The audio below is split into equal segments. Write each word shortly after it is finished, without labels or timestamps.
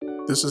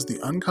This is the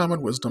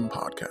Uncommon Wisdom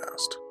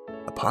Podcast,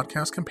 a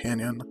podcast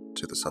companion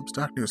to the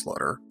Substack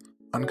newsletter,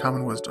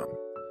 Uncommon Wisdom,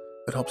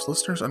 that helps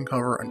listeners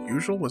uncover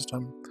unusual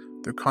wisdom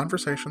through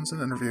conversations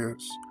and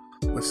interviews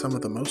with some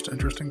of the most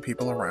interesting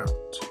people around.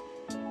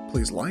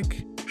 Please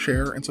like,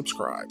 share, and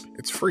subscribe.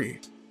 It's free,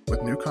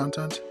 with new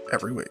content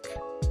every week.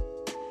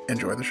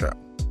 Enjoy the show.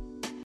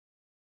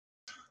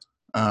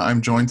 I'm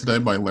joined today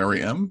by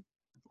Larry M.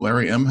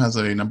 Larry M. has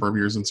a number of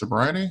years in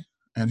sobriety,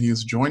 and he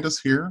has joined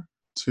us here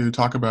to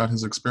talk about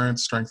his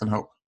experience, strength, and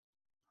hope.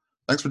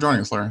 Thanks for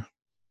joining us, Larry.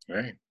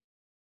 Right.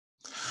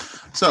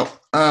 So,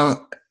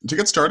 to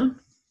get started,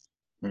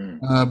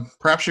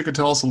 perhaps you could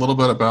tell us a little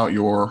bit about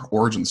your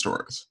origin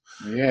stories.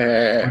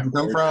 Yeah. Where you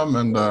come from,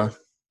 and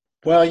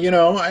well, I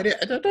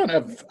don't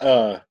have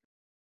I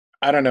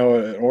don't know,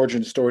 an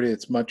origin story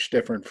that's much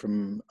different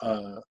from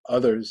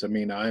others. I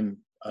mean, I'm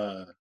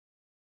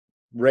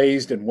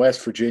raised in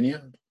West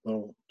Virginia, a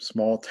little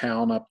small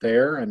town up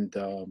there, and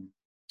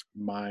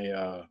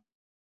my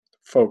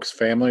folks'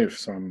 family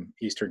is from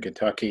Eastern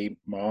Kentucky.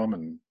 Mom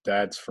and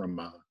dad's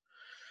from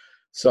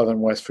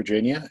Southern West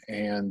Virginia,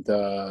 and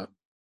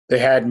they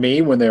had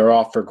me when they were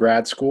off for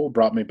grad school,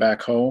 brought me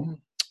back home.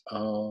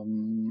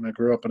 I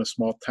grew up in a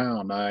small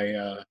town.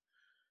 I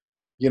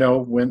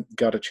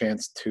got a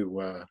chance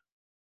to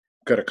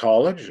go to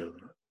college, a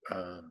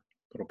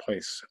little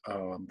place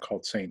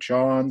called St.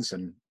 John's,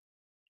 and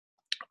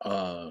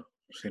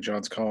St.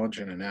 John's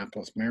College in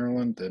Annapolis,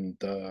 Maryland. And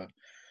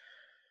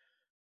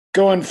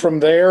going from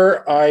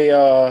there,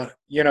 I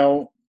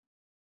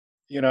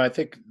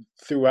think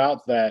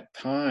throughout that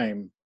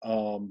time,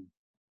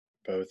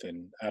 both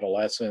in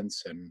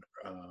adolescence and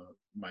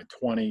my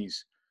 20s,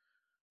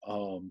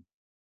 I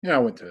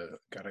went to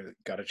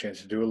got a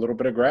chance to do a little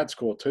bit of grad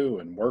school too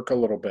and work a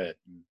little bit.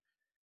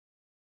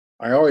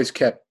 I always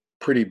kept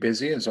pretty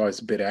busy. I was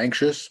always a bit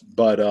anxious,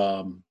 but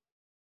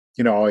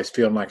always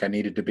feeling like I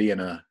needed to be in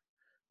a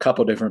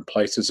couple different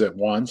places at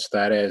once.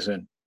 That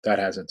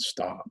hasn't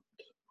stopped,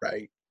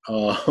 right?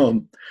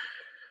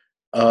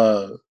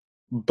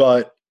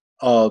 But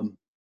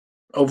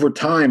over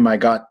time, I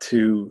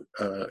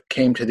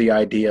came to the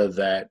idea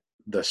that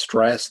the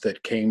stress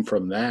that came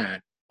from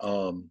that,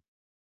 and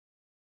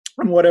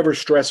whatever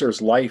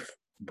stressors life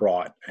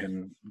brought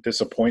and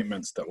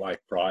disappointments that life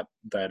brought,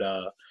 that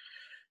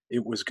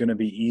it was going to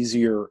be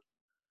easier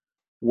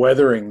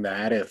weathering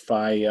that if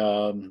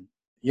I,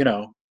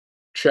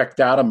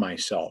 checked out of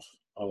myself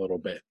a little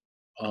bit,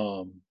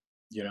 and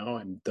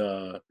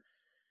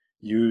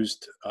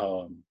used,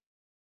 for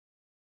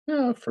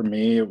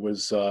me, it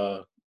was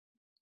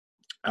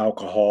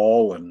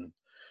alcohol, and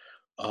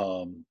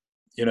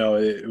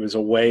it was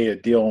a way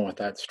of dealing with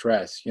that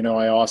stress.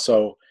 I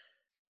also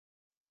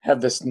have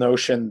this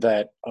notion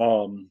that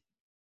I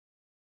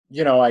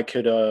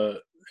could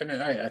and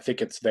I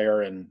think it's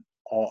there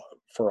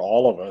for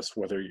all of us,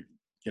 whether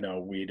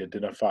we'd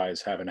identify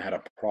as having had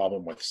a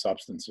problem with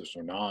substances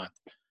or not.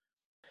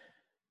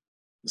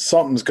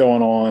 Something's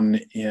going on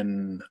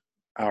in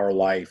our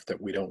life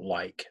that we don't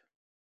like,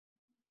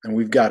 and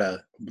we're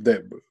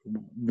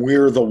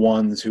the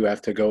ones who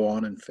have to go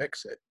on and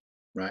fix it,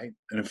 right?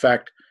 And in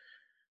fact,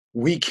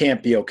 we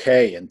can't be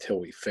okay until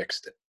we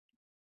fixed it.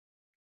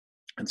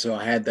 And so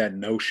I had that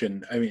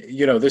notion. I mean,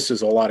 this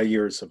is a lot of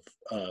years of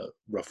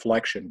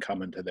reflection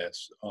coming to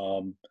this,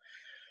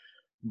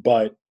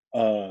 but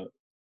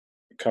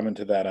coming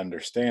to that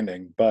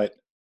understanding. But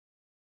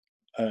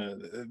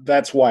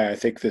that's why I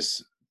think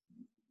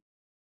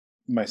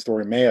my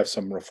story may have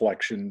some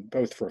reflection,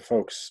 both for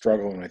folks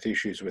struggling with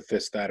issues with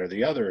this, that, or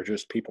the other, or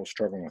just people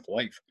struggling with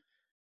life.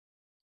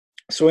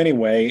 So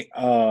anyway,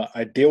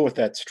 I deal with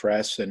that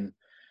stress, and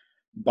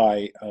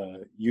by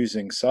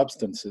using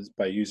substances,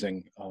 by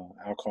using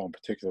alcohol in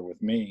particular with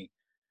me,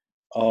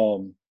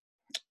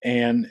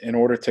 and in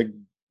order to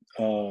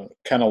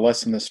kind of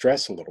lessen the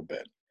stress a little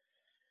bit.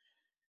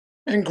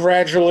 And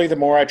gradually, the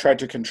more I tried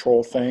to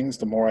control things,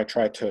 the more I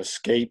tried to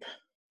escape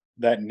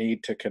that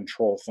need to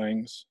control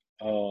things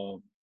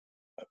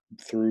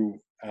through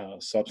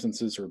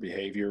substances or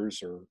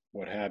behaviors or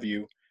what have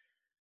you,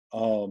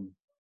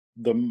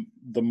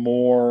 the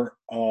more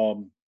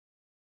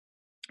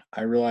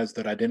I realized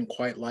that I didn't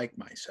quite like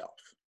myself.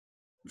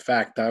 In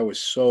fact, I was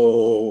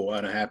so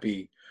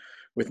unhappy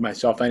with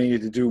myself. I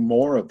needed to do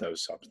more of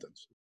those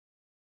substances.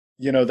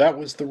 That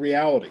was the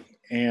reality.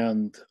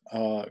 And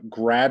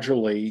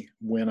gradually,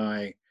 when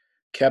I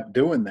kept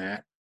doing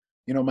that,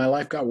 my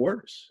life got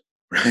worse,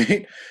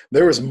 right?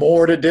 There was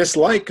more to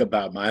dislike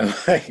about my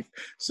life.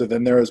 So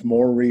then there was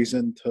more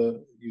reason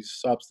to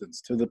use substance,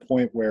 to the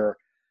point where,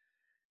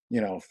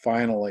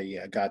 finally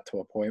I got to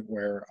a point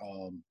where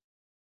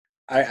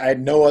I had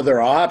no other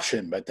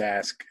option but to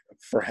ask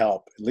for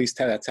help. At least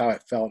that's how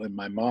it felt in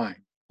my mind.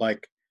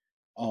 Like,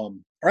 or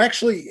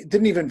actually, it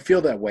didn't even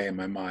feel that way in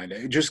my mind.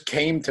 It just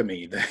came to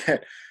me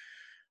that,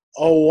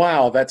 oh,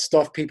 wow, that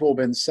stuff people have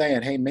been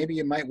saying, hey, maybe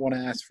you might want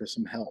to ask for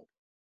some help.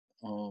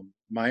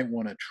 Might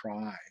want to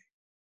try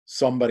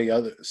some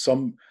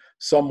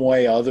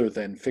way other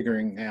than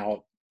figuring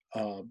out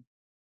a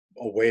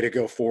way to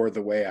go forward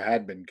the way I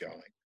had been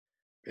going.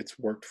 it's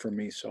worked for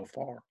me so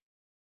far.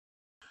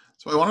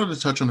 So I wanted to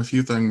touch on a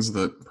few things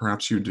that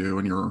perhaps you do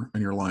in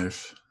your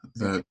life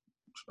Yeah.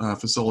 that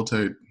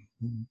facilitate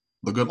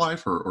the good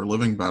life or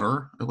living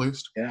better, at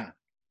least. Yeah.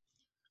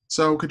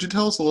 So could you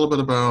tell us a little bit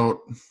about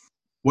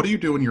what do you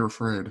do when you're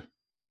afraid?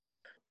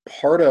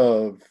 Part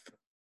of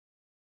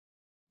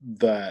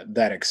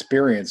that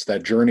experience,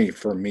 that journey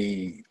for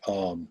me,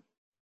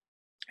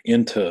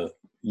 into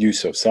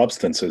use of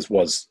substances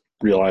was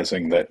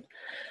realizing that,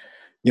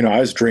 I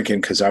was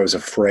drinking because I was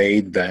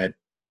afraid that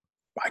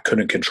I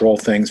couldn't control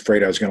things,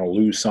 afraid I was going to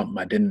lose something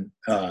I didn't,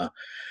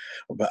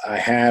 but I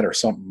had, or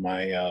something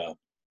I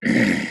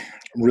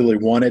really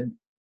wanted.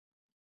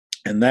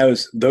 And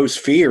those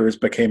fears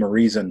became a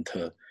reason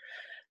to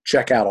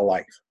check out of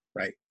life,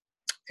 right?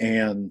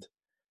 And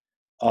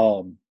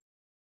um,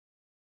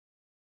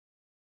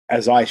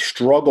 as I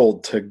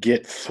struggled to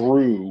get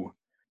through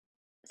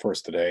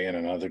first a day and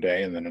another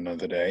day and then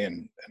another day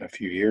and a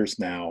few years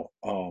now,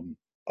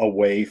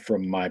 away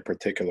from my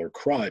particular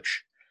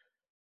crutch,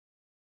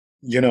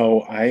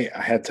 I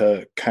had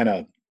to kind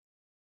of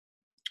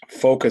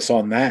focus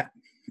on that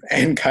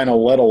and kind of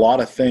let a lot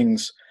of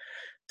things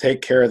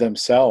take care of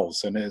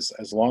themselves. And as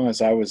long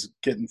as I was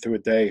getting through a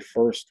day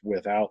first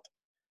without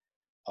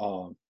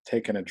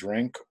taking a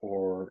drink,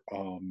 or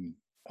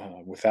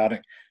without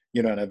it,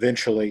 and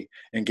eventually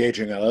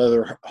engaging in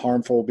other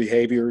harmful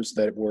behaviors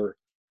that were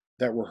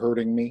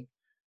hurting me,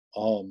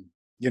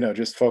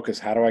 just focus.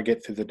 How do I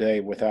get through the day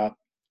without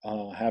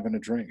having a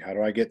drink? How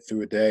do I get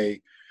through a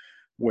day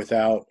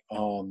without,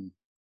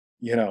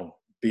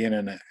 being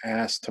an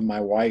ass to my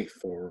wife,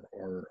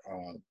 or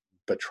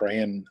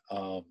betraying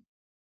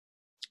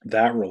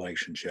that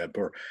relationship?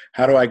 Or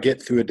how do I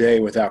get through a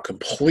day without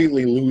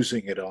completely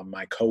losing it on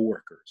my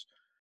coworkers?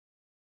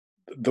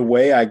 The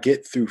way I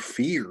get through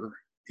fear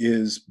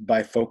is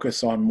by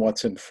focus on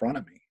what's in front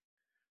of me.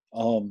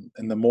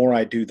 And the more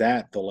I do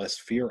that, the less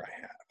fear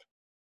I have.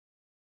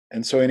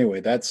 And so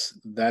anyway, that's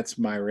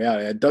my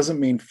reality. It doesn't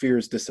mean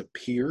fear's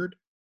disappeared,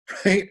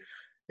 right?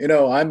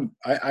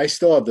 I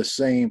still have the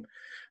same.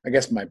 I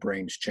guess my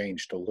brain's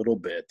changed a little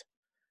bit,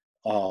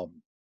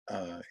 um,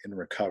 in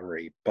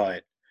recovery,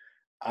 but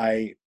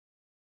I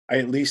I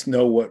at least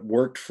know what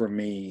worked for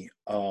me,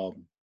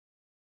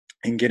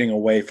 in getting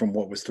away from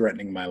what was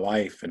threatening my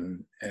life,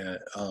 and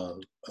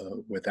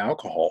with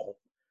alcohol,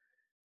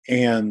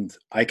 and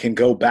I can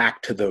go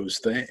back to those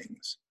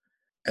things,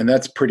 and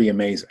that's pretty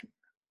amazing.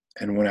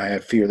 And when I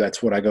have fear,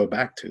 that's what I go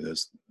back to.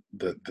 Those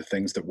the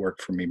things that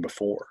worked for me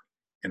before.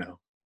 You know,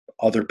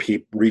 other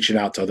people, reaching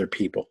out to other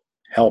people,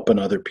 helping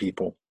other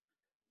people,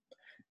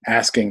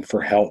 asking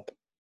for help,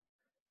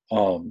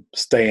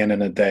 staying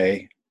in a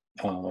day,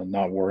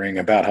 not worrying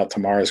about how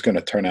tomorrow is going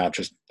to turn out.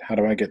 Just how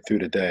do I get through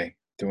today?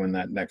 Doing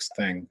that next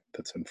thing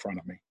that's in front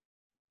of me.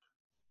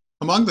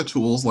 Among the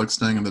tools like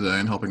staying in the day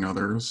and helping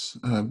others,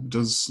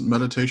 does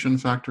meditation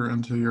factor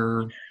into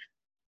your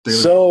daily?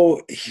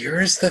 So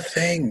here's the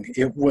thing.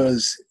 It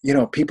was,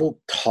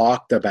 people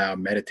talked about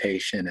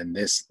meditation and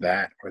this,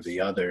 that, or the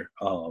other.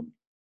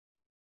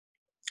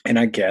 And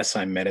I guess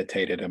I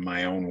meditated in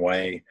my own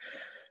way,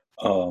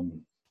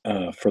 um,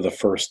 for the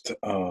first,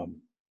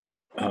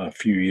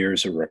 few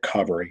years of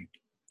recovery.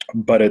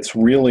 But it's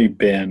really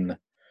been,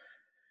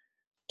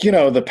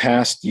 the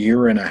past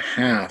year and a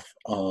half.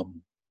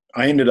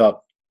 I ended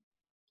up,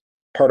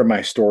 part of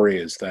my story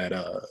is that,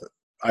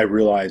 I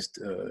realized,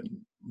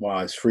 while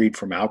I was freed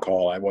from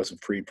alcohol, I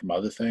wasn't freed from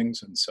other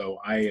things. And so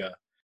I,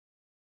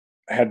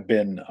 had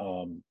been,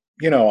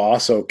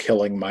 also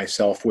killing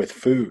myself with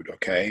food.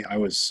 Okay. I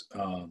was,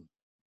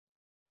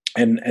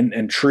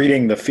 and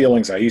treating the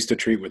feelings I used to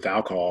treat with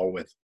alcohol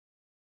with,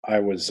 I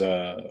was,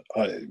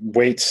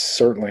 weight's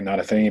certainly not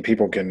a thing.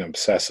 People can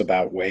obsess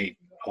about weight,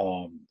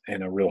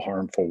 in a real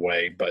harmful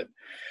way, but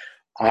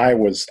I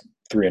was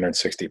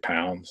 360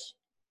 pounds,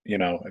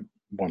 at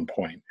one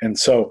point. And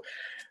so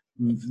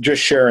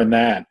just sharing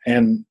that,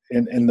 and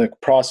in the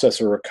process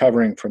of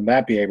recovering from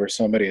that behavior,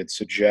 somebody had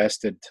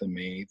suggested to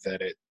me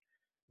that it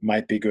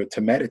might be good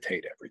to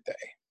meditate every day.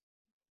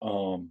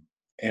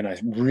 And I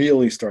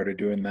really started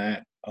doing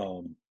that,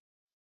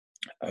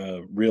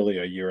 really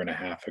a year and a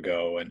half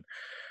ago, and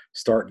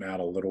starting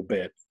out a little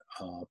bit,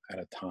 at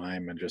a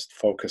time, and just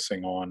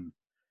focusing on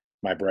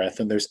my breath.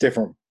 And there's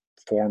different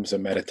forms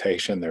of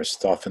meditation. There's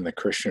stuff in the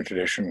Christian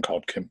tradition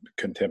called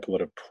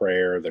contemplative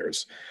prayer.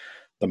 There's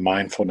the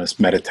mindfulness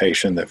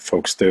meditation that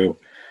folks do.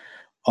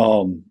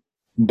 Um,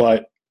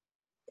 but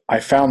I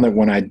found that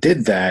when I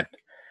did that,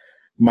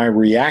 my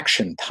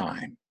reaction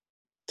time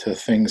to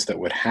things that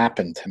would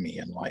happen to me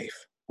in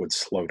life would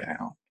slow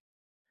down.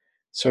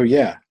 So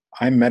yeah,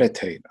 I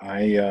meditate.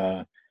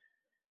 I,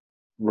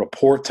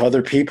 report to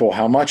other people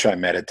how much I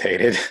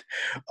meditated,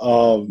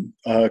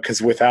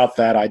 because without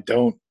that, I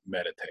don't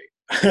meditate.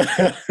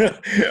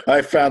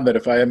 I found that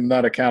if I am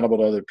not accountable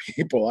to other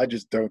people, I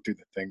just don't do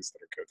the things that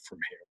are good for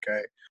me.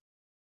 Okay,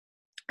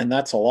 and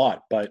that's a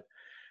lot. But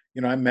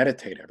I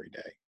meditate every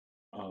day,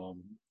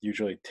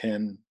 usually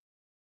 10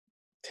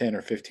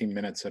 or 15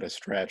 minutes at a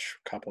stretch,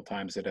 a couple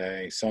times a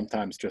day.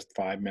 Sometimes just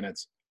 5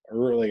 minutes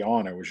early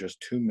on, it was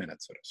just 2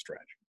 minutes at a stretch.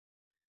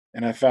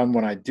 And I found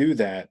when I do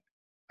that,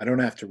 I don't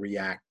have to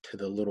react to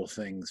the little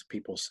things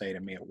people say to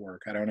me at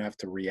work. I don't have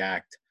to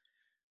react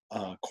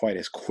quite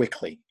as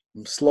quickly.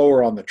 I'm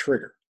slower on the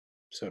trigger,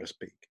 so to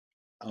speak.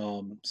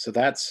 So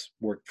that's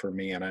worked for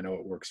me, and I know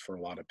it works for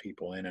a lot of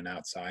people in and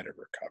outside of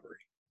recovery.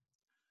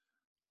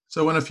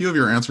 So in a few of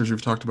your answers,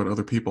 you've talked about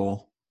other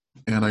people,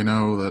 and I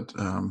know that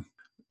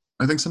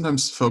I think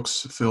sometimes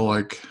folks feel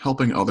like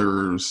helping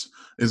others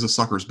is a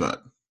sucker's bet,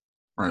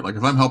 right? Like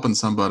if I'm helping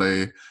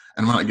somebody and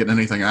I'm not getting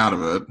anything out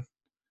of it,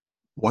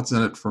 what's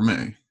in it for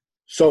me?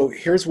 So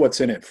here's what's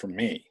in it for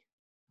me,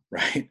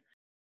 right?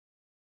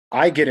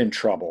 I get in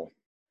trouble,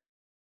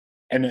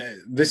 and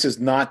this is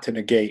not to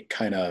negate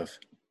kind of,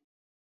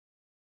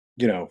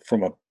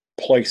 from a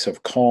place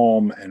of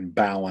calm and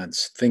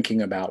balance,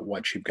 thinking about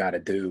what you've got to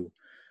do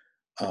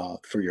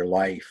for your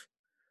life.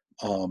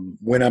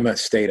 When I'm in a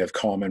state of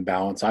calm and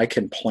balance, I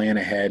can plan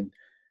ahead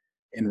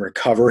in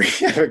recovery.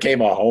 I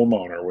became a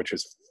homeowner, which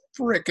is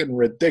freaking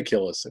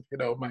ridiculous if you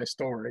know my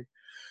story.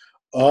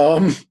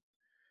 Um,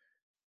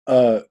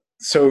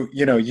 so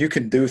you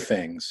can do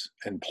things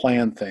and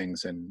plan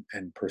things and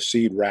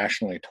proceed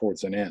rationally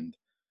towards an end.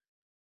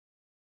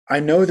 I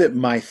know that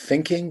my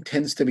thinking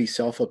tends to be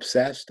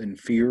self-obsessed and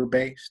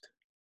fear-based,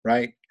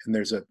 right? And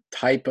there's a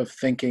type of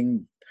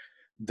thinking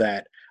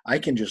that I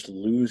can just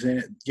lose in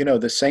it.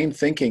 The same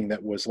thinking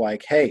that was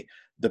like, hey,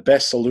 the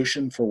best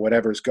solution for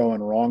whatever's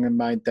going wrong in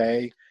my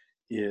day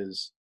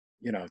is,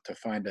 to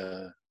find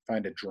a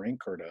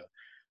drink or to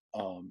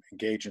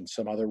engage in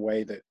some other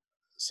way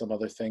some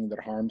other thing that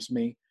harms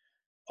me.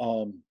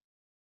 Um,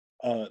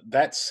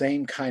 that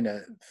same kind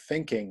of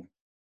thinking,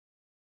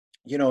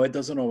 it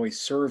doesn't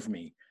always serve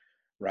me,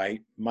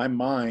 right? My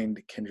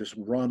mind can just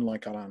run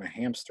like on a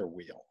hamster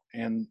wheel.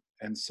 And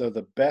so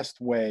the best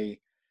way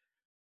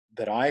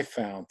that I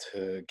found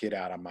to get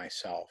out of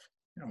myself,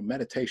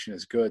 meditation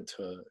is good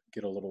to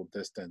get a little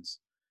distance.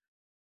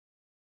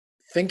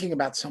 Thinking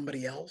about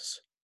somebody else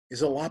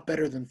is a lot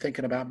better than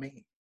thinking about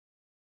me.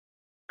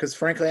 Because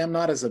frankly, I'm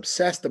not as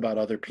obsessed about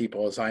other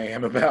people as I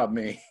am about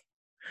me.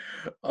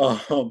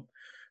 Um,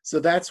 so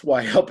that's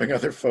why helping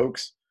other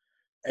folks,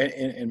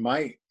 in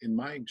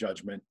my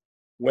judgment,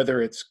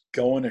 whether it's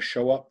going to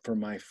show up for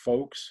my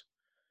folks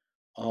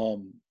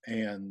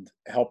and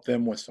help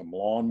them with some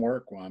lawn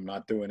work while I'm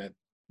not doing it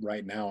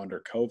right now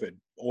under COVID,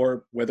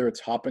 or whether it's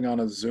hopping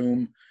on a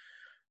Zoom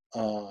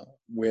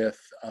with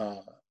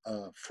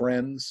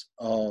friends,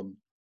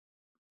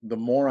 the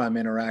more I'm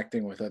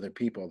interacting with other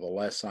people, the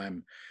less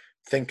I'm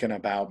thinking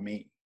about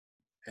me.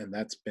 And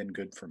that's been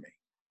good for me.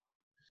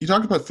 You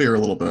talked about fear a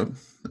little bit,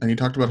 and you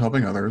talked about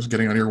helping others,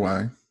 getting out of your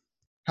way.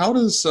 How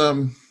does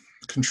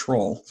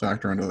control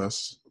factor into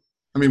this?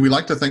 I mean, we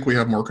like to think we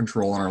have more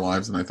control in our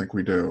lives than I think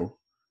we do.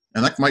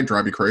 And that might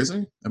drive you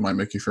crazy. It might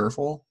make you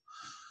fearful.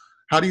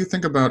 How do you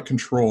think about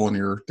control in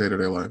your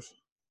day-to-day life?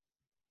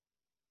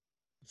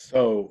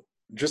 So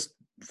just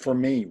for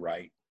me,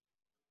 right,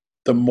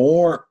 the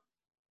more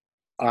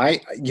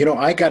I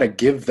got to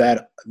give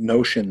that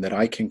notion that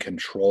I can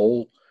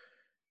control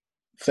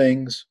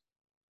things.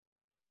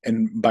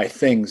 And by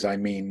things, I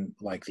mean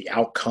like the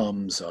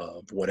outcomes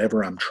of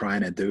whatever I'm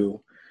trying to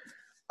do.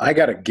 I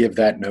got to give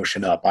that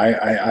notion up. I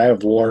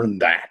have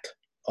learned that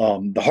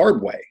the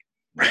hard way,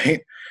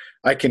 right?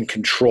 I can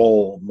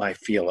control my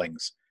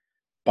feelings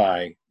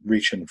by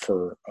reaching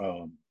for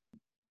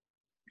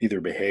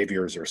either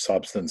behaviors or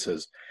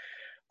substances.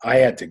 I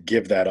had to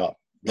give that up.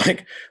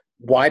 Like,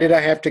 why did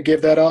I have to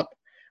give that up?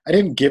 I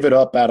didn't give it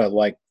up out of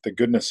like the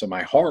goodness of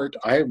my heart.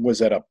 I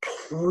was at a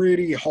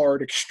pretty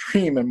hard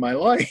extreme in my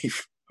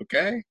life.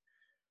 Okay.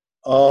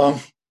 Um,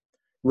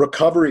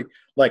 recovery,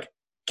 like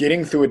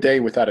getting through a day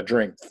without a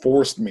drink,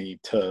 forced me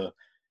to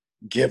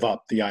give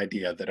up the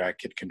idea that I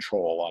could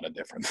control a lot of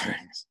different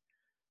things.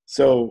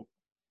 So,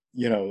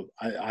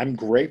 I'm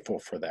grateful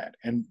for that.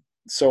 And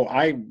so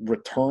I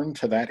return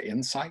to that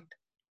insight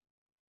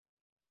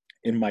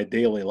in my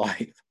daily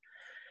life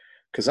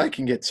because I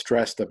can get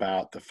stressed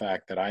about the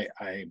fact that I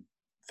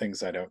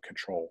things I don't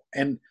control.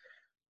 And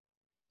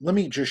let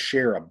me just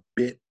share a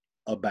bit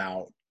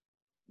about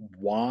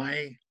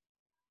why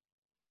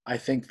I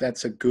think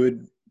that's a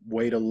good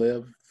way to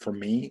live for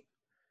me.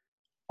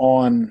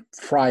 On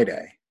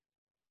Friday,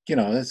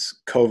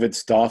 this COVID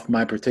stuff,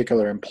 my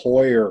particular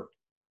employer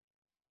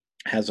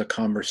has a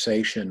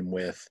conversation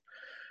with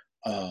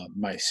our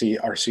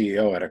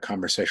CEO had a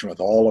conversation with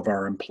all of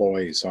our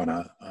employees on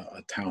a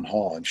town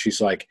hall, and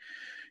she's like,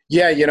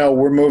 "Yeah,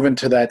 we're moving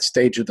to that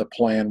stage of the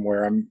plan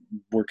where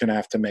we're going to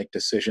have to make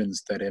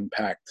decisions that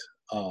impact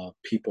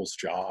people's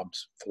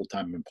jobs,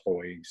 full-time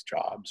employees'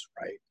 jobs,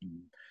 right?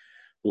 And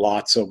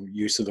lots of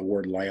use of the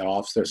word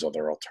layoffs. There's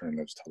other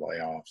alternatives to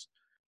layoffs.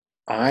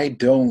 I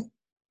don't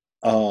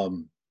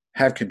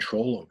have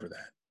control over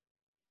that.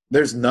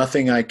 There's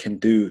nothing I can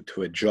do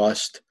to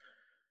adjust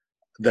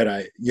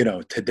that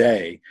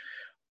today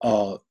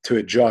to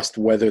adjust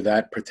whether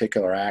that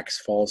particular axe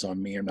falls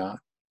on me or not.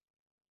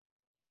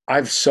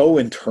 I've so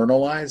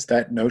internalized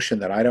that notion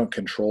that I don't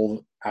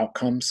control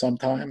outcomes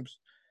sometimes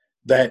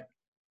that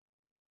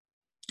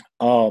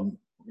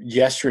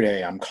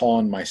Yesterday I'm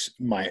calling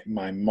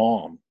my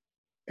mom,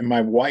 and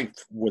my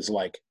wife was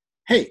like,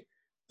 "Hey,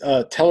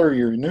 tell her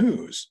your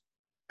news,"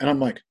 and I'm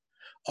like,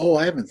 "Oh,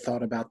 I haven't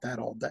thought about that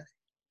all day."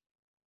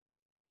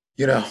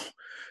 You know,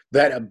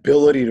 that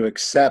ability to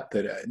accept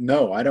that,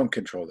 no, I don't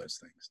control those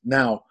things.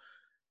 Now,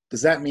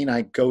 does that mean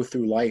I go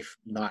through life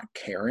not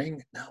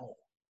caring? No.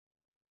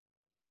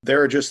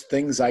 There are just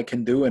things I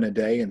can do in a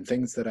day and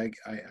things that I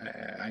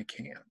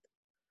can't.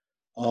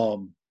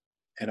 Um,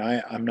 and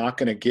I'm not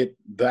going to get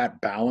that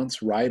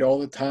balance right all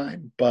the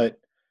time, but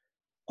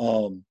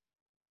um,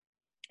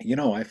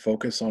 I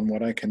focus on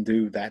what I can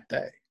do that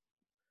day.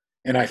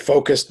 And I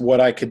focused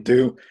what I could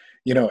do,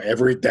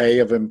 every day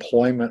of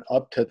employment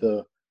up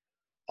to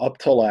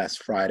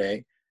last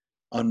Friday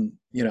on,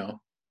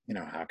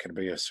 how can it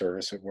be a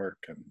service at work?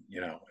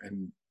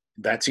 And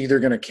that's either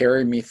going to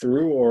carry me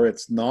through or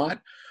it's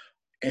not.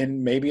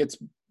 And maybe it's,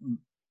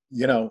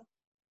 you know,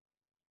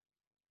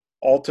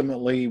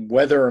 ultimately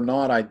whether or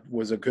not I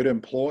was a good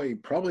employee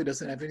probably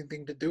doesn't have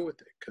anything to do with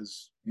it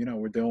because,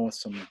 we're dealing with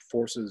some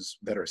forces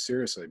that are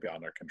seriously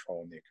beyond our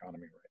control in the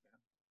economy right now.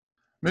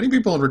 Many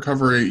people in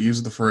recovery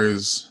use the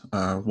phrase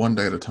one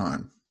day at a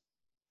time.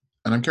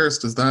 And I'm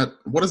curious,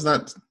 what does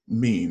that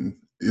mean?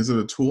 Is it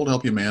a tool to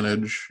help you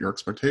manage your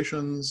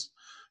expectations,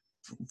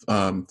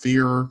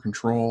 fear,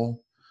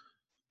 control?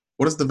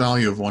 What is the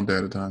value of one day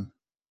at a time?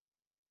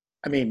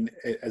 I mean,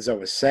 as I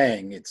was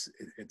saying,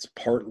 it's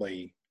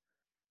partly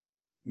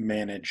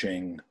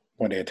managing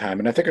one day at a time.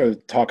 And I think I was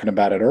talking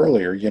about it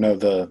earlier,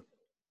 the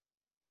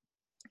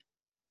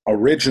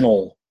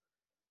original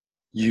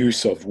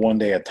use of one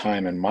day at a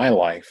time in my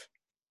life,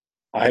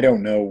 I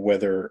don't know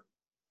whether,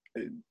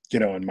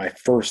 in my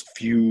first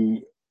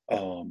few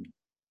um,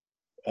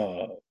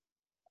 uh,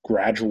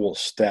 gradual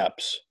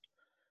steps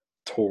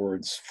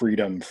towards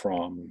freedom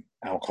from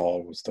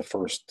alcohol was the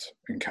first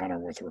encounter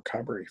with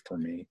recovery for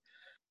me.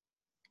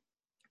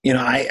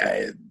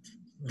 I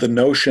the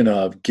notion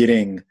of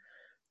getting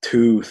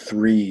 2,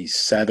 3,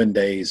 7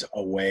 days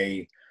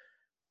away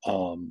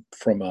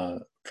from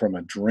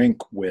a drink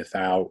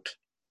without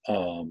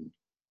um,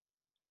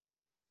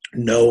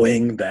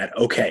 knowing that,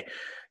 okay,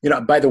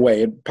 by the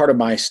way, part of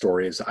my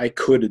story is I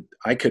could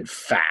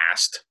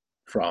fast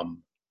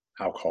from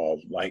alcohol,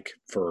 like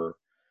for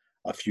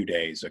a few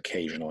days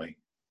occasionally.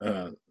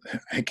 uh,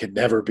 I could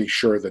never be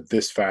sure that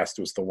this fast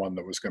was the one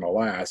that was going to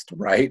last,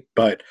 right?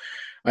 But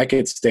I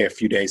could stay a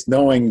few days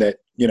knowing that,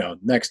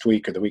 next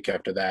week or the week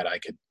after that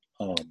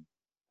um,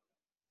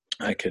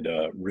 I could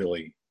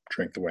really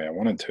drink the way I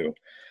wanted to.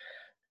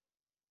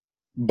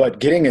 But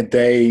getting a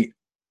day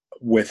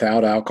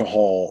without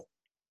alcohol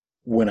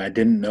when I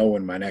didn't know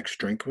when my next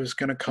drink was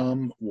going to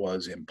come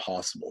was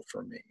impossible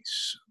for me.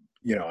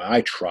 I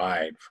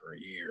tried for a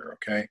year,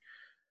 okay?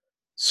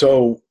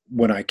 So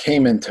when I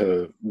came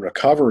into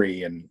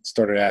recovery and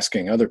started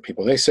asking other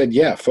people, they said,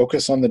 yeah,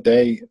 focus on the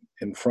day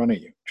in front of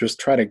you. Just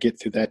try to get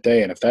through that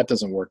day. And if that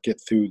doesn't work, get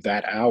through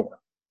that hour.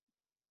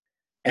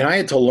 And I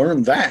had to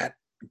learn that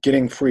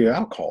getting free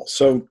alcohol.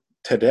 So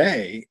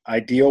today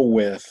I deal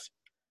with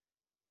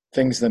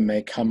things that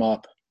may come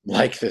up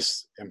like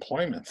this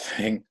employment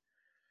thing,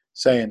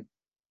 saying,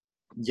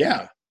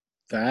 yeah,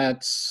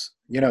 that's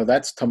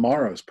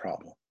tomorrow's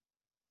problem,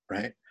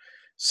 right?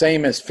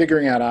 Same as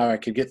figuring out how I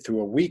could get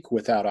through a week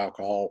without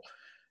alcohol.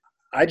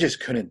 I just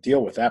couldn't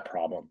deal with that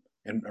problem.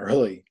 And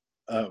early,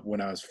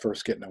 when I was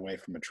first getting away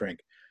from a drink,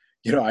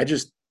 I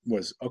just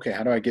was, okay,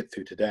 how do I get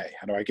through today?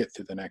 How do I get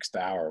through the next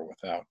hour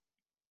without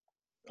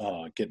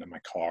getting in my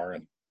car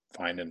and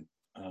finding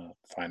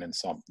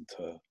something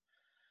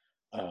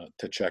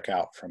to check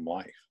out from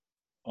life?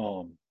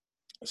 Um,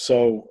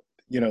 so,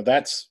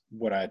 that's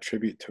what I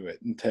attribute to it.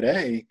 And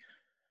today,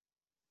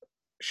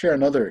 share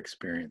another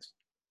experience.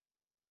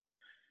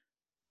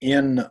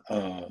 In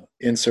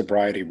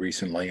sobriety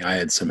recently, I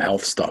had some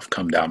health stuff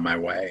come down my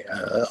way,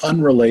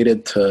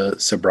 unrelated to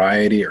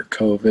sobriety or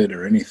COVID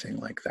or anything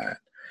like that,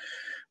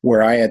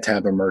 where I had to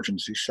have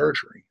emergency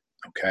surgery.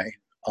 Okay.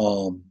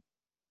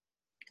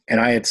 And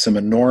I had some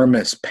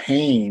enormous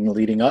pain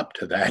leading up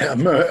to that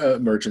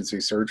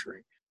emergency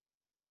surgery.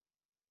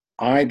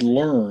 I'd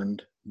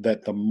learned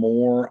that the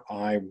more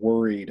I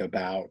worried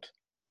about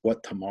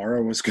what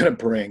tomorrow was going to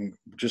bring,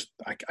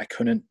 I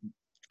couldn't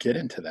get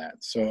into that.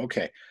 So,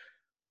 okay,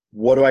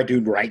 what do I do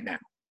right now?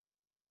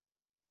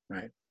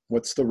 Right?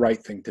 What's the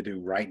right thing to do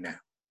right now?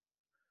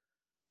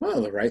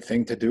 Well, the right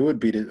thing to do would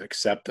be to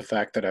accept the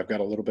fact that I've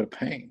got a little bit of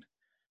pain.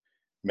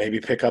 Maybe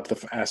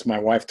ask my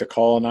wife to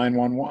call a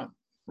 911,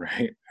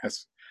 right?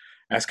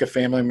 Ask a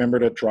family member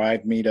to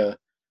drive me to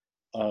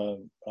a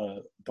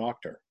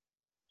doctor,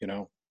 you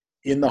know,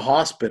 in the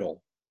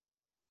hospital,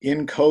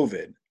 in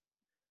COVID.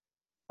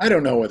 I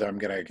don't know whether I'm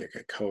going to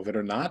get COVID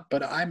or not,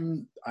 but I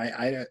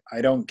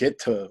don't get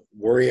to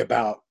worry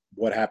about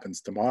what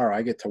happens tomorrow.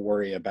 I get to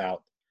worry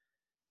about,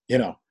 you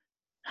know,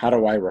 how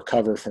do I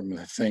recover from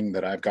the thing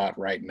that I've got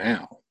right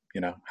now?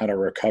 How to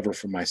recover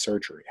from my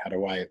surgery? How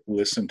do I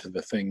listen to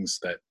the things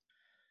that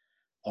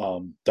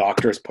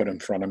doctors put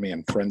in front of me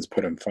and friends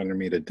put in front of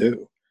me to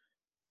do?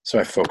 So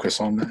I focus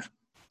on that.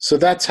 So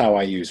that's how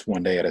I use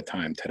one day at a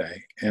time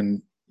today.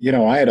 And,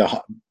 I had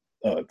a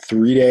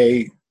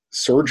 3-day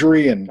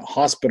surgery and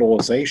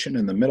hospitalization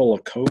in the middle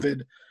of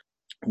COVID,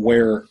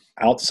 where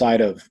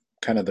outside of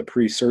kind of the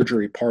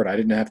pre-surgery part, I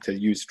didn't have to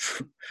use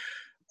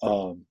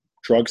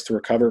drugs to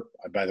recover.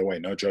 By the way,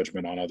 no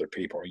judgment on other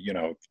people.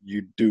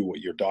 You do what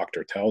your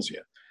doctor tells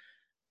you.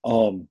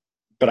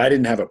 But I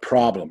didn't have a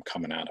problem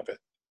coming out of it.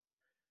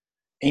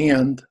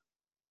 And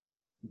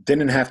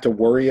didn't have to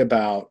worry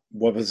about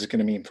what was it going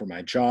to mean for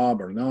my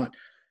job or not.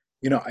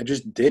 I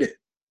just did it.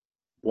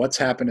 What's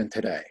happening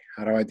today?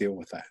 How do I deal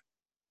with that?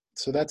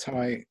 So that's how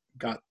I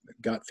got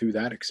through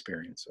that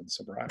experience in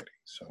sobriety.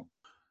 So,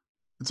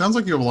 It sounds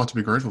like you have a lot to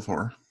be grateful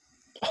for.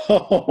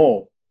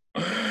 oh,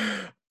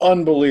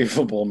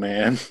 unbelievable,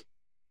 man.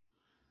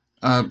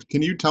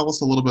 Can you tell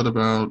us a little bit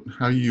about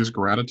how you use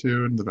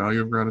gratitude, the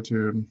value of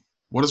gratitude?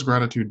 What does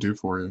gratitude do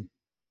for you?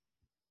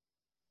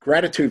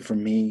 Gratitude for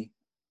me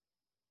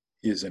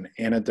is an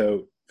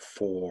antidote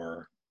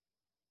for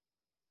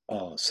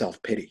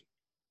self-pity.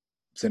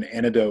 It's an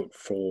antidote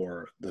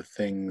for the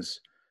things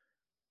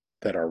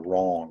that are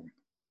wrong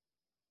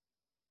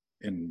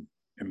in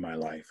my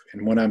life.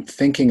 And when I'm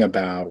thinking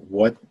about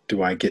what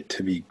do I get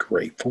to be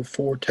grateful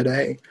for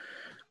today,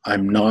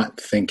 I'm not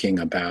thinking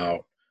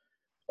about,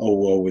 oh,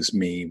 woe is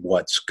me,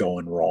 what's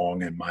going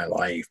wrong in my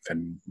life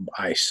and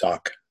I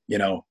suck.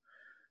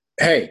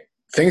 Hey,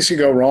 things can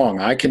go wrong.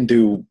 I can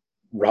do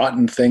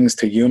rotten things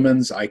to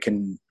humans.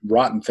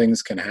 Rotten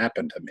things can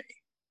happen to me.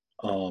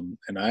 And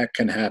that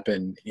can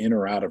happen in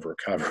or out of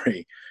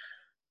recovery.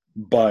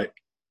 But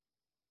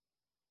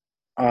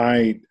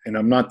I'm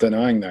not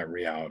denying that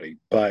reality,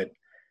 but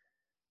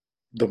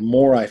the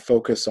more I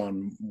focus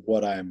on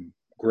what I'm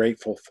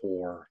grateful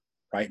for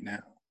right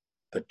now,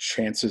 the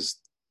chances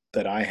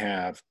that I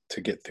have to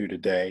get through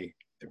today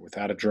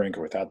without a drink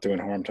or without doing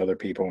harm to other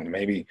people and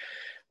maybe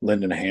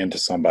lending a hand to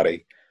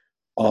somebody,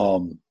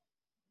 the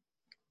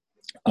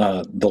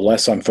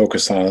less I'm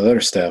focused on other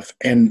stuff.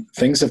 And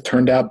things have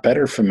turned out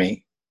better for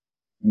me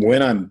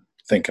when I'm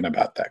thinking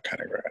about that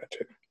kind of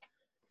gratitude.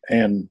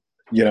 And,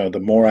 the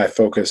more I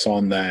focus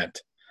on that,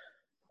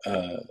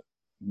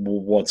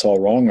 what's all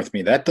wrong with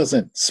me, that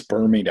doesn't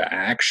spur me to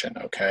action.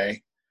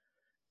 Okay.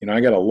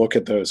 I got to look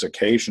at those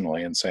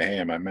occasionally and say, hey,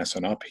 am I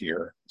messing up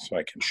here so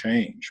I can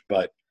change?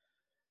 But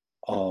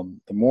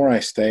the more I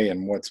stay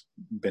in what's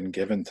been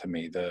given to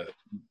me,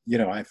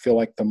 I feel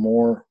like the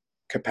more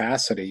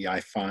capacity I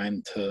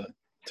find to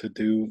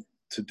do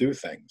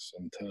things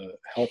and to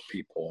help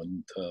people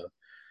and to,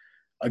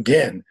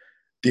 again,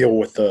 deal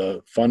with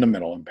the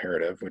fundamental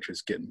imperative, which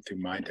is getting through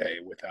my day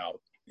without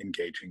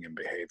engaging in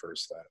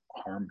behaviors that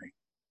harm me.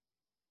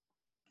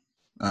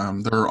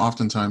 There are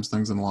oftentimes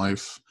things in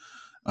life,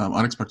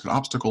 unexpected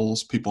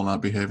obstacles, people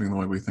not behaving the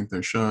way we think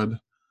they should.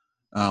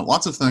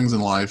 Lots of things in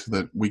life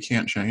that we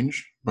can't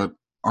change, but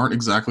aren't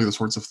exactly the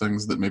sorts of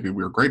things that maybe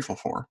we're grateful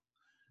for.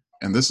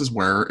 And this is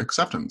where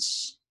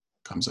acceptance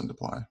comes into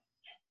play.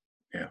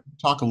 Yeah.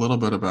 Talk a little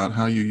bit about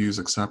how you use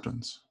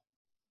acceptance.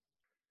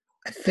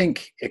 I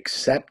think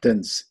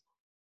acceptance,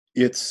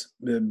 it's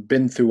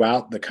been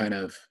throughout the kind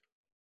of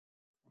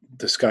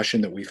discussion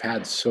that we've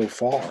had so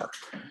far,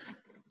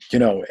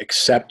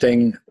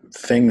 accepting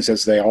things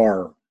as they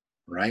are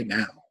right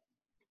now.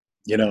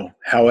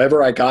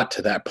 However I got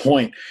to that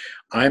point,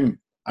 I'm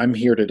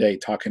here today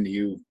talking to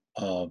you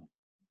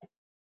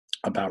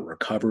about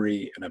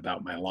recovery and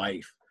about my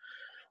life,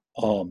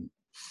 or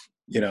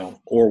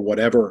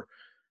whatever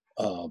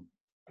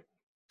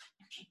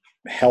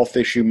health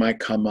issue might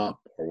come up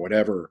or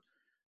whatever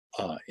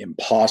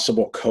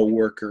impossible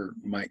coworker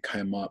might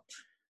come up.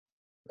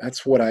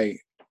 That's what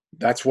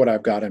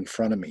I've got in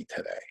front of me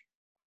today.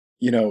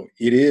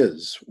 It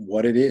is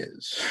what it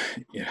is.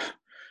 Yeah.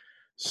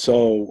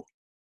 So,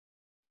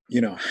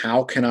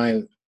 how can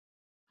I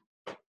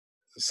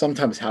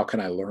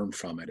learn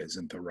from it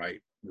isn't the right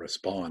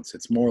response.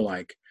 It's more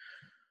like,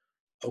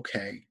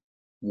 okay,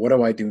 what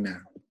do I do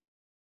now?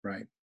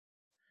 Right.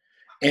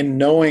 And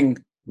knowing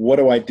what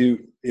do I do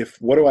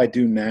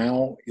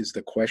now is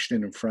the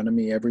question in front of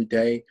me every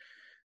day.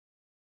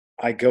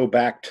 I go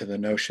back to the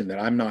notion that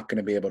I'm not going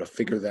to be able to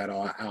figure that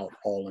out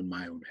all in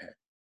my own head.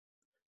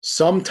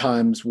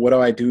 Sometimes what do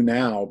I do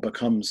now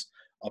becomes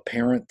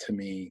apparent to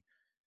me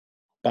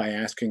by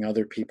asking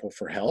other people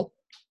for help,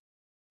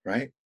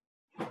 right?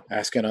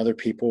 Asking other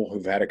people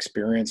who've had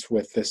experience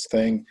with this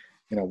thing,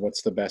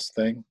 what's the best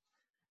thing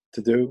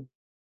to do?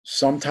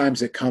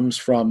 Sometimes it comes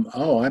from,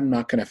 oh, I'm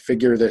not going to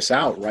figure this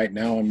out right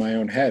now in my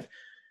own head.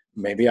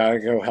 Maybe I ought to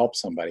go help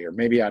somebody, or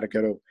maybe I ought to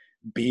go to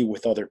be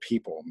with other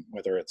people,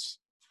 whether it's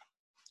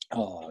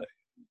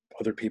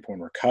other people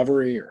in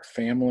recovery or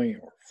family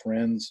or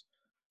friends.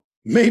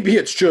 Maybe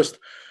it's just,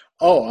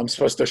 oh, I'm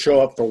supposed to show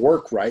up for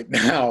work right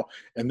now,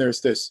 and there's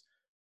this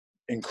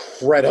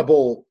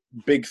incredible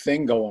big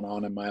thing going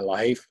on in my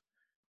life.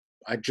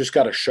 I just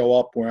got to show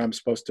up where I'm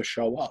supposed to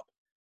show up.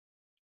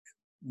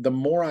 The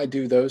more I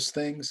do those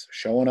things,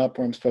 showing up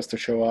where I'm supposed to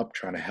show up,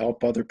 trying to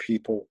help other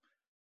people,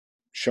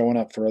 showing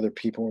up for other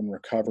people in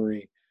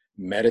recovery,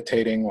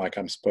 meditating like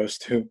I'm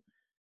supposed to,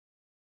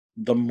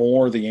 the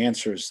more the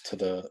answers to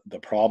the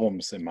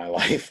problems in my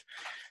life,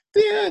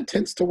 yeah, it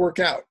tends to work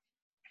out.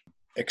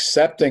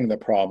 Accepting the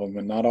problem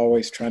and not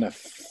always trying to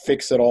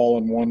fix it all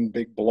in one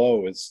big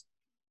blow is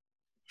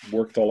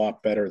worked a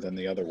lot better than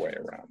the other way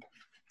around.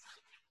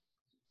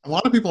 A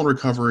lot of people in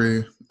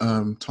recovery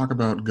talk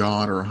about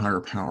God or a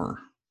higher power.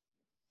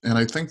 And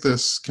I think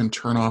this can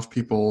turn off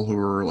people who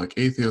are like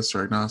atheists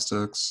or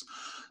agnostics,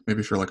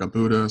 maybe if you're like a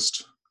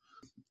Buddhist.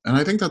 And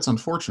I think that's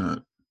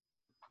unfortunate.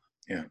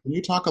 Yeah. Can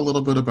you talk a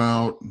little bit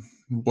about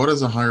what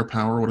is a higher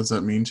power? What does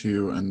that mean to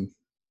you? And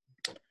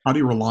how do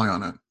you rely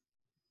on it?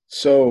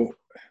 So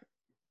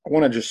I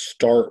want to just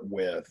start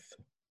with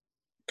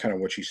kind of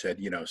what you said.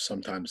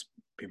 Sometimes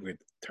people get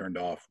turned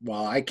off.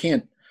 Well, I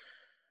can't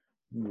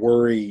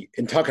worry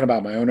in talking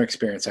about my own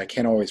experience. I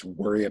can't always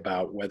worry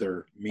about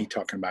whether me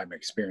talking about my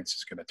experience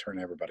is going to turn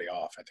everybody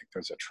off. I think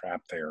there's a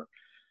trap there.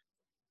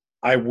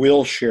 I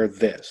will share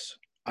this.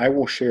 I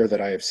will share that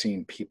I have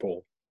seen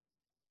people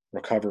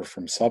recover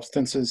from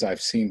substances.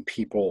 I've seen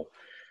people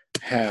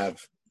have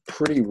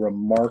pretty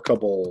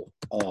remarkable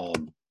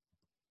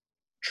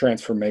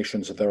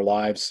transformations of their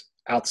lives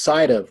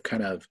outside of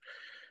kind of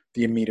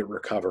the immediate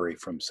recovery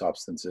from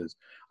substances.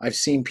 I've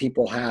seen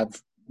people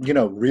have,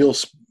 real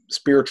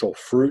spiritual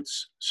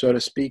fruits, so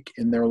to speak,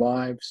 in their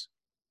lives.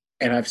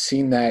 And I've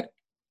seen that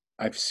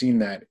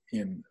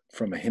in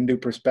from a Hindu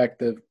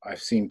perspective.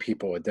 I've seen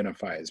people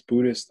identify as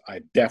Buddhist.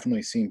 I've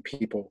definitely seen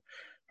people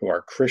who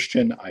are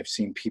Christian. I've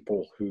seen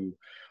people who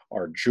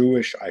are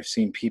Jewish. I've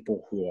seen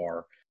people who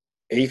are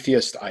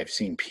atheist. I've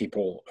seen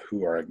people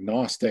who are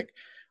agnostic.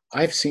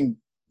 I've seen,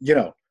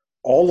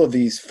 all of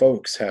these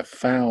folks have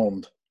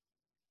found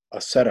a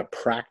set of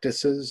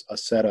practices, a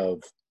set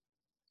of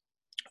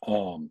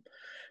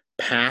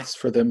paths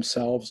for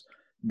themselves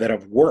that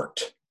have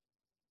worked.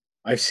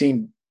 I've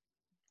seen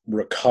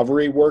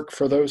recovery work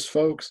for those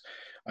folks.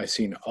 I've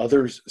seen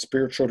other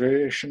spiritual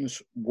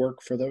traditions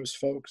work for those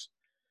folks.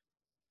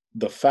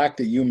 The fact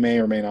that you may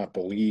or may not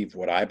believe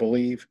what I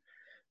believe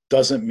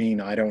doesn't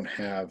mean I don't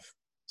have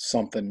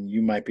something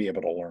you might be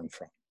able to learn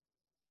from.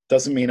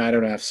 Doesn't mean I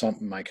don't have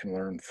something I can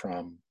learn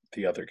from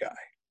the other guy.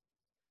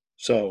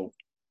 So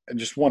I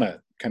just want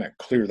to kind of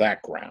clear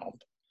that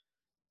ground.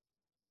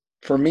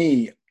 For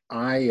me,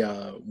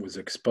 I was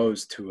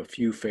exposed to a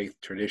few faith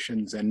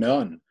traditions and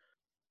none.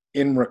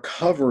 In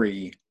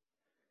recovery,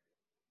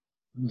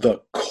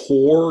 the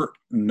core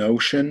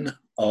notion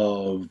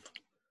of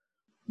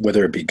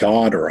whether it be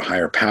God or a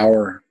higher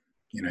power,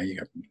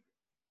 the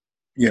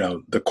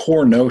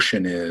core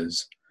notion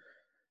is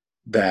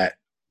that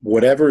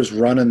whatever is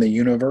running the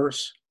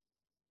universe,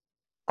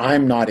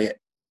 I'm not it.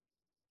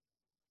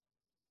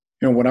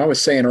 When I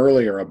was saying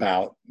earlier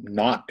about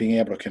not being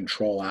able to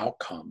control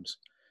outcomes,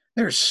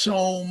 there's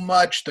so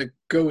much that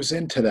goes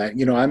into that.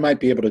 I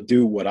might be able to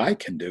do what I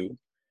can do,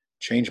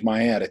 change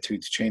my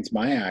attitudes, change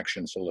my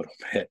actions a little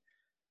bit,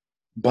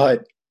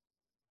 but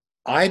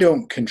I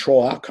don't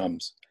control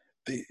outcomes.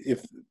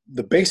 If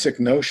the basic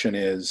notion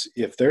is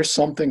if there's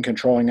something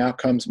controlling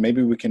outcomes,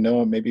 maybe we can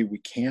know it, maybe we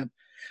can't.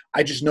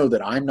 I just know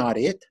that I'm not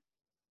it.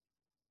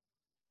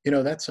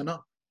 That's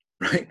enough,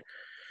 right?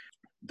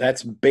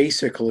 That's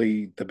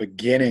basically the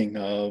beginning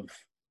of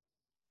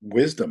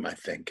wisdom, I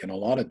think, in a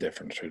lot of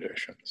different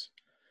traditions.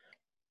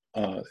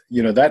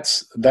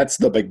 That's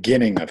the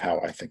beginning of how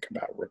I think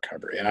about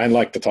recovery. And I'd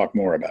like to talk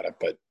more about it,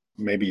 but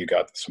maybe you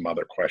got some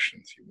other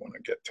questions you want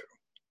to get to.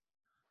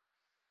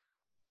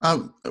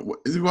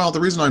 Well,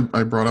 the reason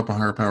I brought up a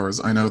higher power is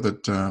I know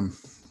that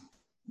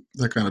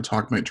that kind of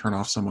talk might turn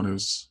off someone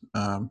who's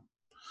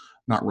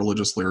not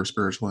religiously or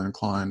spiritually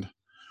inclined.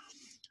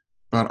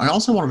 But I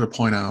also wanted to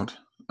point out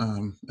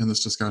in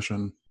this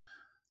discussion,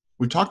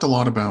 we talked a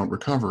lot about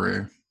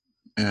recovery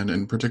and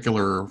in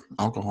particular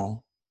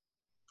alcohol.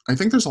 I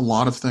think there's a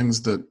lot of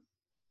things that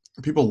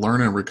people learn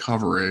in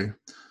recovery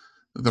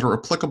that are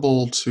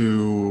applicable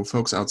to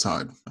folks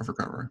outside of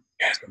recovery.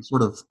 So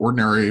sort of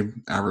ordinary,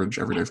 average,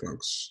 everyday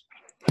folks.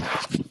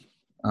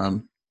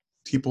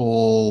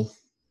 People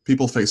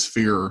face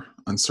fear,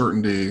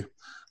 uncertainty,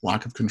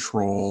 lack of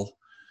control.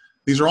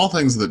 These are all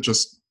things that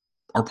just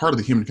are part of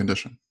the human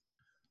condition.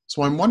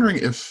 So I'm wondering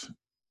if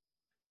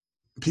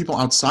people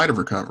outside of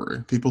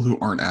recovery, people who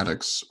aren't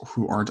addicts,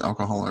 who aren't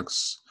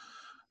alcoholics,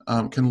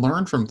 can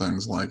learn from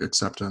things like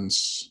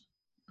acceptance,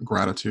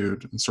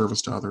 gratitude, and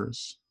service to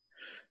others.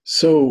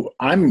 So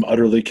I'm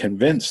utterly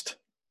convinced,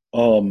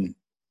 but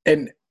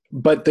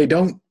they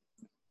don't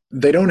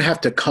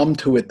have to come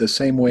to it the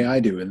same way I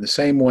do. In the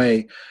same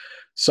way,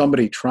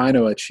 somebody trying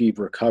to achieve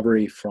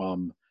recovery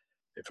from,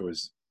 if it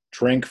was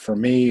drink for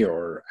me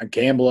or a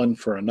gambling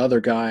for another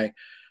guy,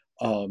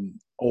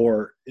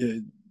 or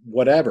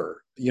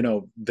whatever,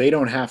 they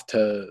don't have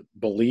to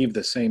believe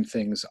the same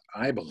things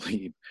I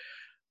believe,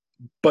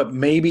 but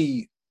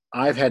maybe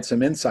I've had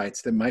some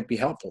insights that might be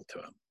helpful to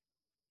them.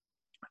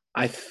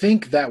 I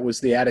think that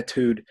was the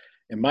attitude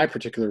in my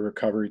particular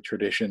recovery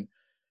tradition,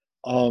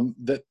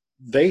 that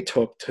they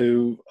took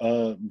to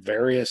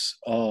various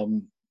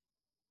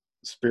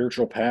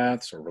spiritual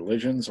paths or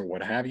religions or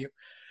what have you.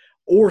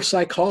 or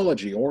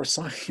psychology or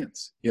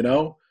science,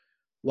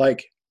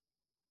 like,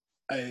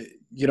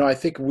 I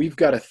think we've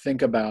got to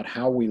think about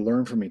how we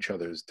learn from each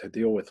other to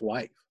deal with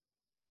life.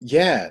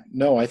 Yeah,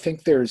 no, I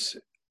think there's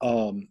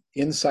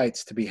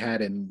insights to be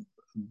had in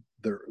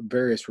the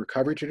various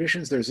recovery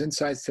traditions. There's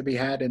insights to be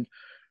had in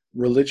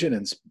religion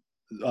and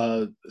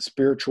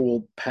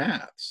spiritual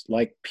paths.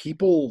 Like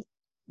people,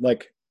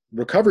 like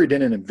recovery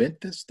didn't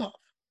invent this stuff.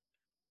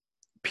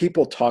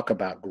 People talk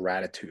about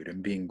gratitude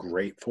and being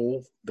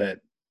grateful that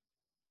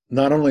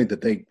not only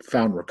that they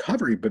found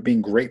recovery, but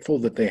being grateful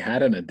that they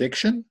had an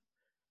addiction.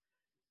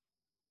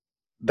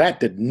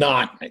 That did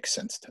not make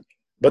sense to me.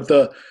 But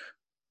the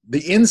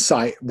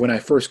insight when I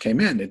first came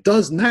in, it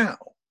does now,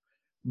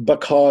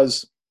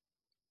 because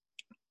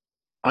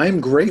I'm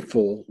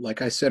grateful,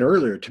 like I said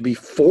earlier, to be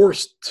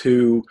forced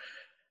to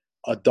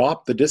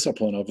adopt the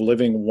discipline of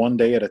living one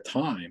day at a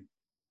time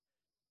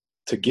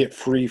to get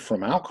free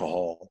from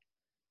alcohol,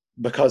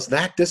 because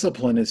that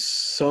discipline is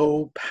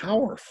so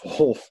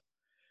powerful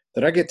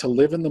that I get to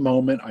live in the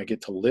moment. I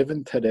get to live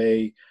in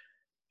today,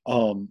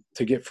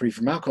 to get free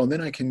from alcohol. And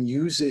then I can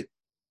use it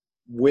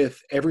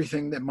with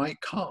everything that might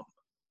come.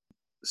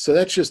 So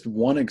that's just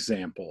one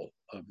example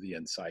of the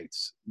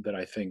insights that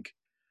I think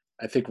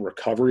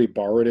recovery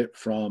borrowed it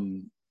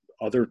from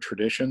other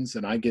traditions,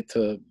 and I get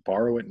to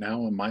borrow it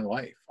now in my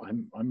life.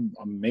 I'm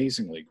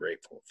amazingly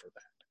grateful for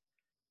that.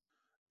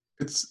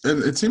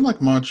 It seemed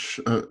like much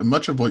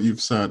of what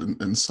you've said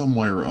in some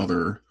way or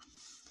other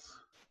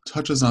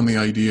touches on the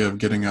idea of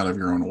getting out of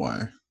your own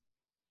way.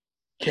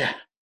 Yeah.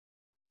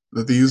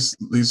 That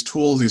these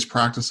tools, these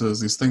practices,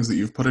 these things that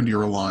you've put into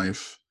your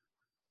life,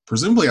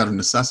 presumably out of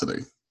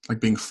necessity, like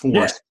being Yeah.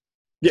 forced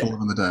to Yeah.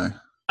 live in the day.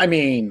 I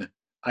mean,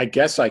 I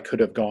guess I could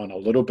have gone a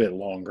little bit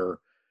longer,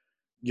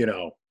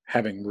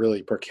 having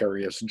really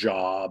precarious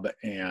job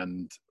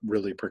and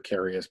really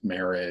precarious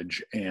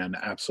marriage and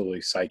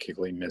absolutely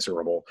psychically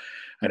miserable.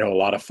 I know a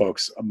lot of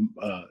folks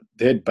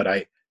did, but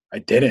I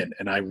didn't,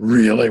 and I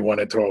really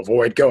wanted to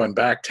avoid going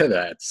back to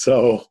that.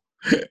 So,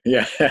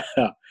 yeah,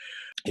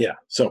 yeah.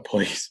 So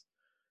please,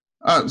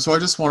 So I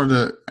just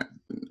wanted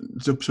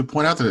to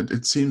point out that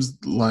it seems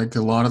like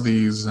a lot of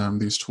these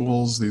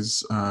tools,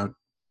 these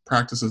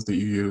practices that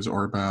you use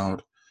are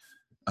about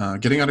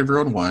getting out of your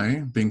own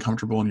way, being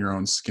comfortable in your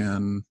own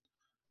skin,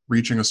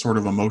 reaching a sort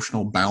of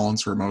emotional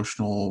balance or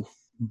emotional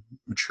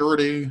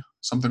maturity,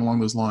 something along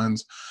those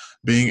lines,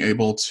 being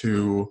able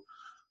to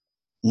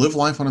live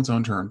life on its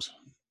own terms.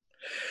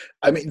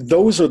 I mean,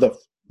 those are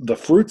the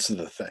fruits of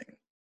the thing,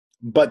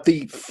 but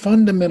I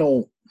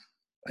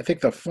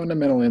think the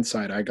fundamental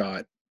insight I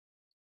got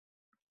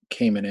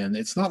came in.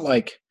 It's not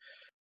like,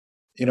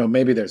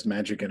 maybe there's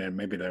magic in it,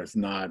 maybe there's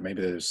not,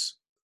 maybe there's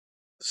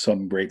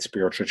some great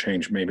spiritual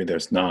change, maybe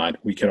there's not.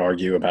 We could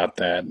argue about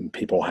that, and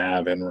people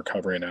have in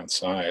recovery and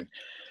outside.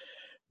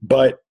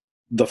 But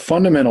the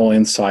fundamental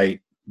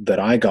insight that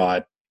I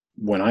got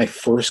when I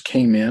first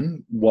came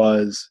in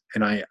was,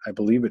 and I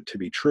believe it to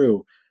be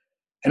true,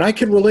 and I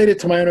can relate it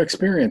to my own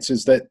experience,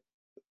 is that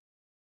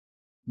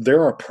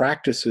there are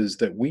practices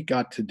that we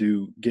get to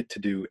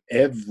do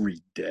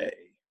every day.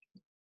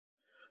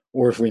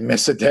 Or if we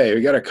miss a day,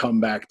 we got to come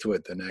back to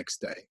it the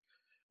next day.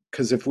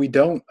 Because if we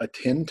don't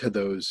attend to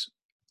those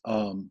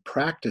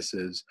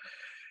practices,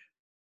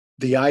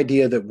 the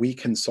idea that we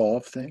can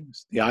solve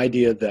things, the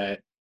idea that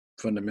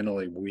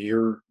fundamentally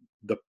we're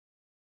the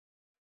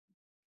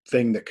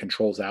thing that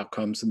controls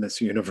outcomes in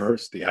this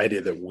universe, the idea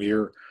that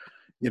we're,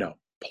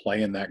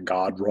 playing that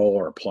God role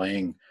or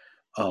playing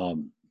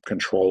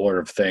controller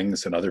of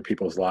things in other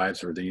people's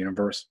lives or the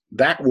universe,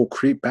 that will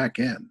creep back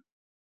in.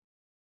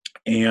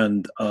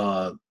 And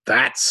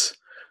that's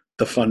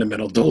the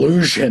fundamental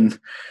delusion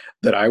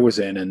that I was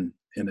in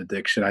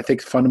addiction. I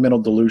think fundamental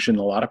delusion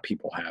a lot of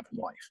people have in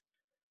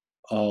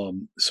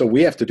life. So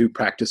we have to do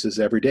practices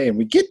every day, and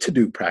we get to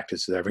do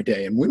practices every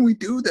day. And when we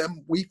do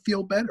them, we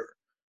feel better,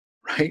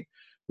 right?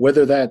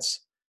 Whether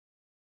that's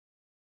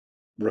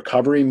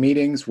recovery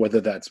meetings, whether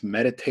that's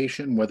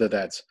meditation, whether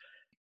that's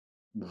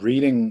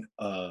reading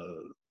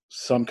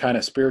some kind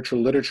of spiritual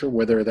literature,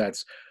 whether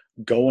that's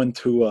going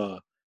to a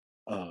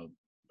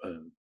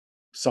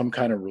some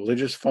kind of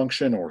religious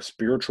function or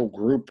spiritual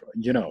group,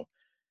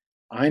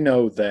 I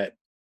know that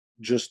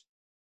just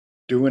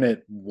doing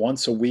it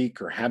once a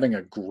week or having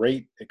a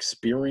great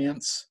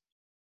experience,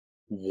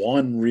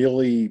 one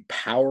really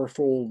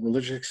powerful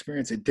religious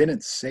experience, it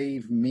didn't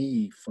save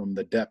me from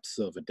the depths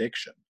of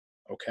addiction.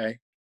 Okay.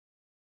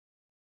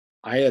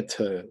 I had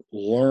to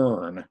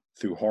learn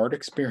through hard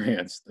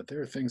experience that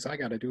there are things I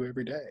got to do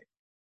every day.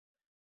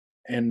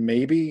 And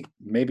maybe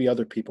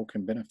other people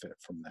can benefit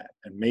from that.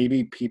 And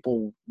maybe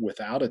people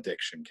without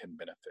addiction can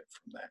benefit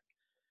from that.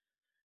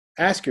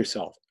 Ask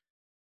yourself,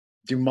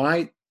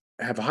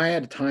 have I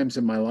had times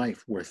in my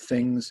life where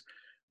things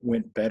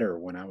went better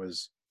when I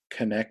was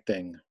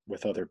connecting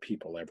with other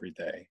people every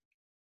day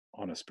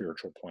on a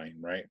spiritual plane,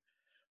 right?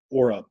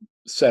 Or a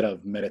set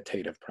of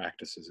meditative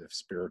practices if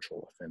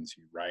spiritual offends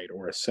you, right?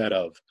 Or a set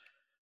of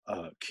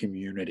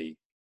community.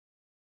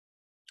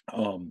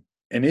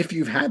 And if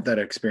you've had that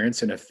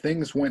experience and if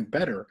things went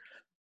better,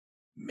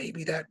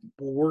 maybe that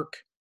will work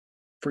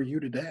for you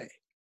today.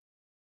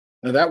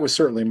 Now, that was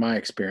certainly my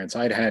experience.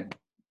 I'd had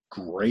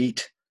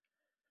great,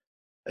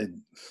 uh,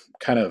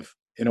 kind of,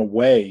 in a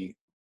way,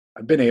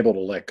 I've been able to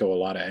let go a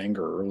lot of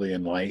anger early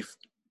in life.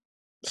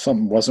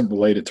 Something wasn't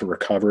related to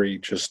recovery,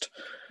 just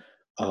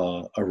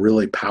a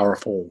really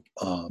powerful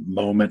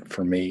moment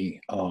for me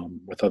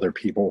with other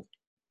people.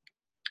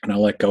 And I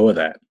let go of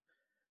that.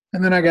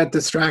 And then I got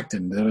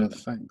distracted and did other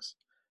things.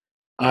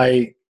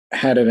 I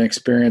had an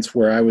experience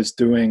where I was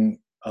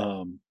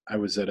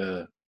at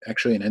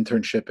actually an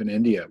internship in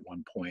India at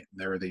one point.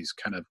 And there were these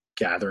kind of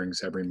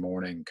gatherings every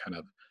morning, kind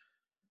of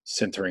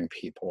centering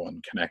people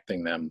and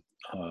connecting them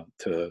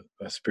to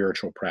a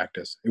spiritual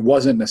practice. It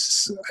wasn't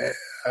necessarily,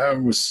 I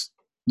was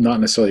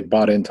not necessarily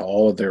bought into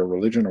all of their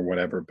religion or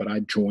whatever, but I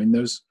joined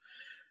those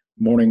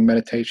morning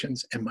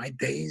meditations and my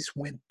days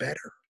went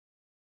better.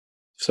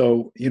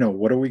 So,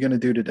 what are we going to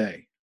do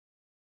today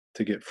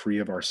to get free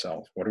of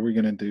ourselves? What are we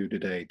going to do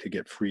today to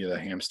get free of the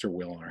hamster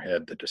wheel in our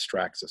head that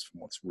distracts us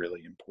from what's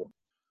really important?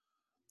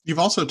 You've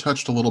also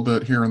touched a little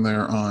bit here and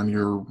there on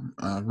your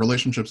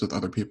relationships with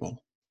other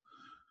people.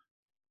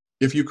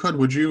 If you could,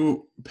 would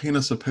you paint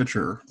us a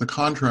picture, the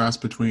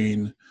contrast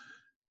between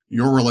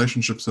your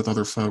relationships with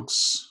other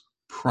folks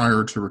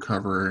prior to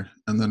recovery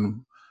and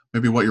then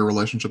maybe what your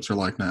relationships are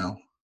like now?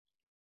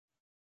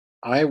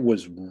 I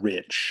was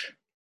rich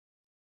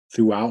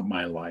throughout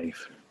my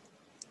life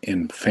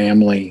in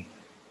family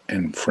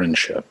and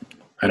friendship.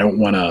 I don't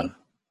want to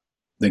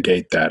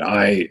negate that.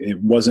 It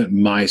wasn't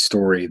my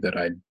story that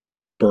I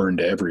burned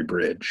every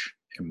bridge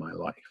in my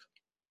life.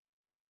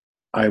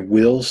 I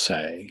will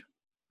say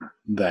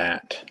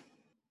that,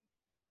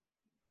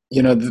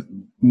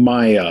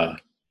 my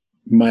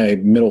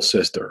middle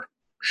sister,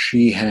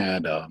 she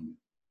had a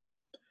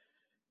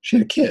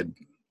kid.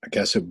 I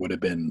guess it would have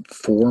been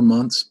 4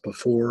 months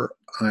before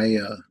I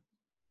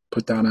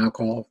put down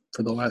alcohol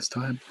for the last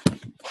time.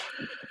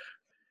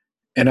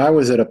 And I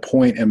was at a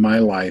point in my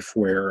life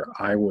where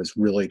I was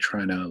really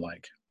trying to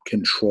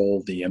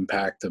control the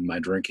impact of my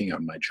drinking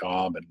on my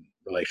job and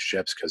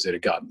relationships because it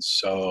had gotten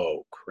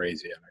so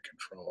crazy out of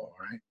control,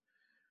 right?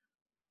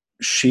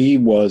 She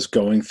was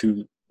going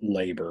through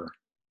labor.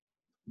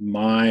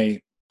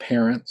 My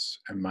parents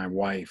and my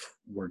wife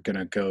were going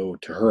to go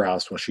to her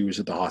house while she was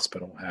at the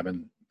hospital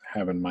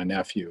having my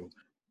nephew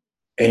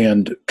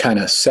and kind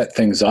of set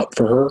things up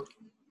for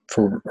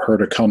her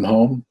to come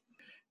home.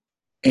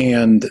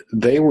 And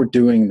they were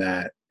doing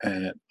that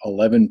at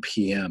 11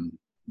 p.m.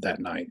 that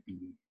night.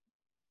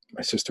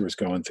 My sister was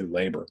going through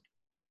labor.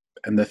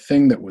 And the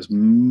thing that was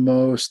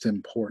most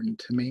important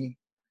to me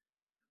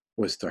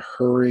was to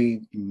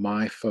hurry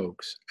my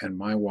folks and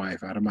my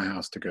wife out of my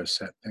house to go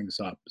set things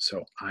up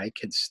so I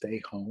could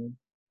stay home,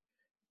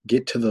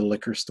 get to the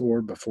liquor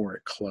store before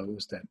it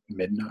closed at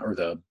midnight, or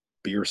the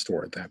beer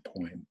store at that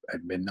point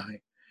at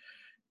midnight,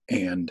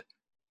 and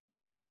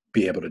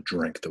be able to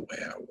drink the way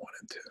I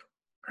wanted to,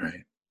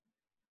 right?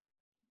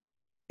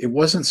 It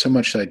wasn't so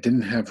much that I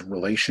didn't have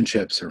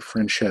relationships or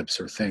friendships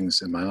or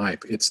things in my life.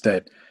 It's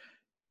that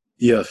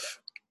if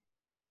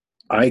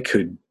I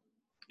could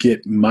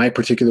get my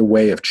particular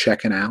way of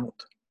checking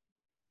out,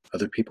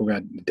 other people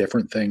got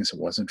different things. It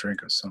wasn't drink,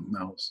 it was something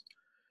else.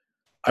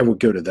 I would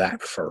go to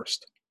that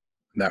first.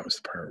 And that was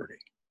the priority.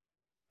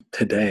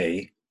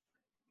 Today,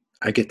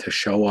 I get to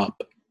show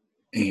up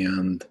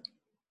and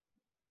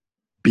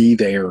be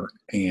there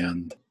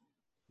and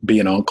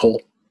be an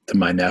uncle to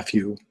my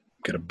nephew,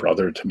 get a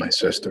brother to my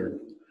sister.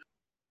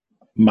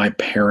 My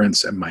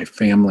parents and my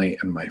family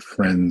and my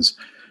friends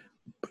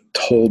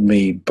told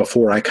me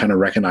before I kind of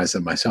recognized it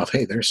myself,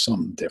 hey, there's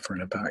something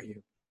different about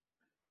you.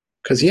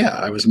 Because, yeah,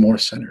 I was more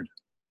centered.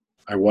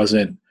 I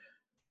wasn't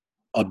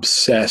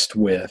obsessed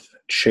with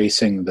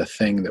chasing the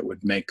thing that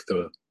would make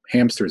the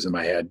hamsters in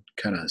my head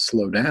kind of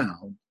slow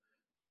down.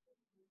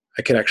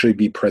 I could actually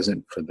be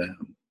present for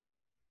them.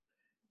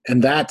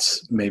 And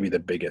that's maybe the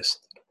biggest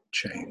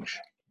change.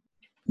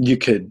 You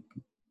could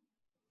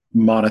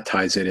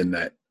monetize it in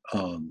that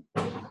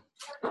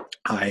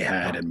I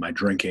had in my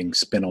drinking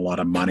spent a lot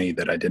of money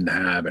that I didn't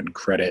have, and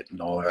credit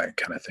and all that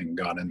kind of thing,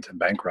 got into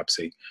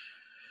bankruptcy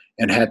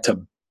and had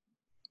to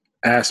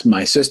ask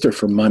my sister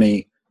for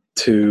money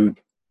to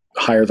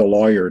hire the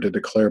lawyer to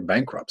declare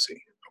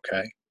bankruptcy.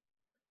 Okay.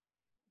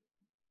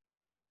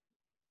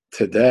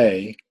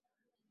 Today,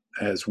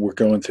 as we're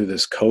going through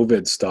this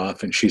COVID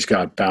stuff and she's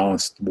got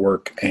balanced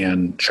work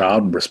and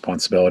child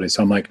responsibilities,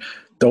 I'm like,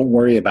 don't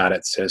worry about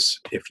it, sis.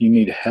 If you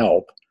need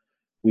help,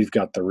 we've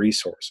got the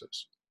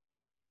resources.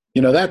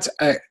 That's,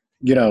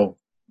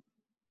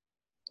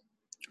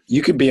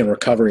 you could be in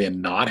recovery and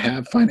not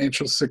have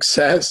financial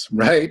success,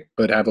 right?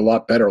 But have a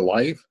lot better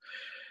life.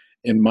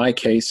 In my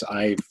case,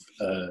 I've,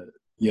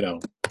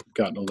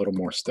 gotten a little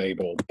more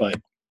stable,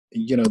 but,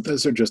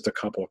 those are just a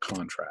couple of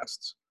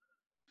contrasts.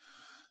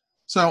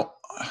 So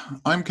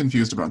I'm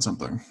confused about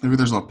something. Maybe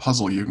there's a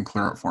puzzle you can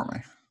clear up for me.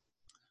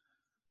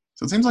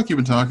 So it seems like you've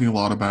been talking a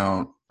lot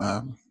about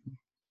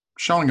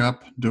showing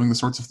up, doing the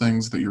sorts of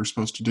things that you're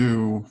supposed to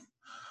do,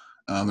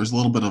 There's a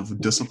little bit of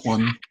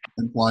discipline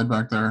implied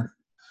back there.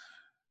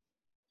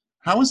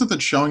 How is it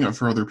that showing up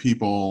for other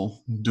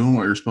people, doing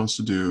what you're supposed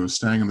to do,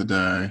 staying in the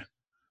day,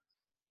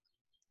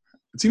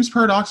 it seems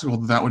paradoxical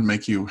that that would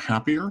make you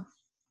happier,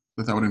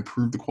 that that would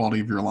improve the quality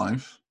of your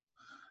life.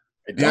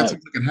 It And it does.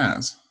 seems like it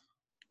has.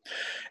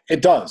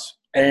 It does.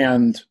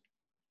 And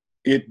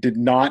it did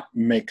not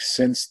make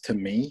sense to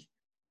me,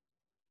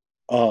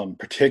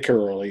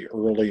 particularly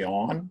early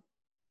on.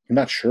 I'm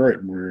not sure it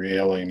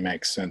really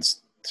makes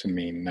sense to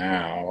me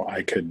now.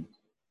 I could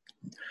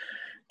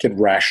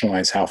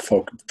rationalize how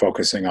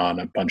focusing on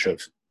a bunch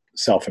of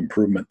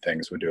self-improvement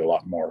things would do a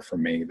lot more for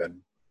me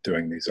than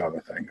doing these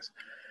other things.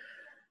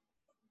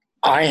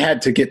 I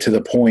had to get to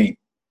the point,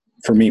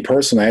 for me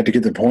personally, I had to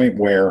get to the point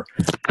where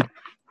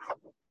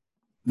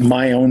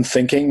my own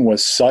thinking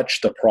was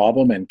such the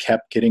problem and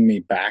kept getting me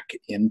back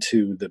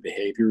into the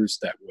behaviors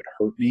that would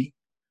hurt me,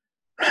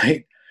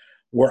 right?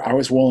 Where I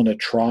was willing to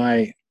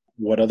try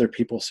what other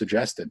people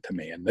suggested to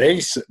me. And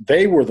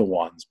they were the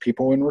ones,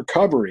 people in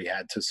recovery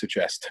had to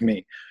suggest to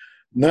me,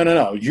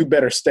 no, you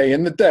better stay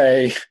in the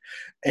day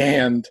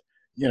and,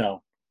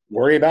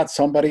 worry about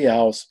somebody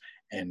else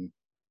and,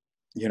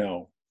 you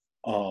know,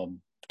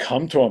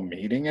 come to a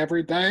meeting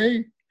every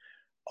day.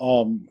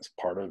 As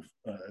part of,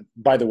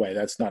 by the way,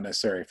 that's not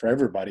necessary for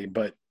everybody,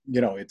 but,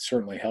 it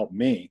certainly helped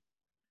me.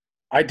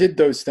 I did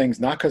those things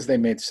not because they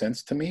made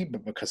sense to me,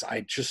 but because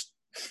I just,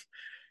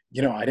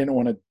 I didn't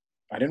want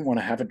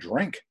to have a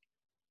drink.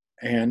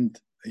 And,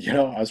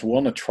 I was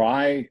willing to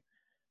try.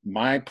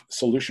 My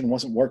solution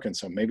wasn't working.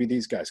 So maybe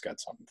these guys got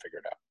something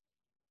figured out.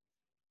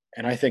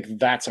 And I think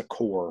that's a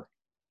core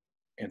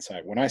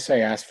insight. When I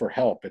say ask for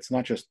help, it's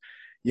not just,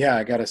 yeah,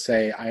 I got to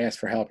say, I asked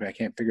for help and I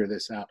can't figure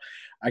this out.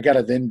 I got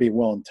to then be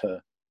willing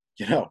to,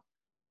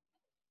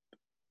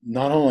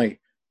 not only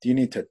do you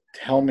need to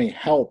tell me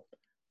help,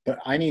 but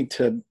I need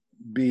to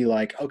be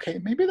like, okay,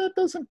 maybe that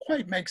doesn't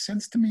quite make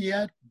sense to me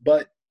yet,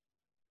 but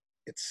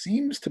it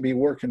seems to be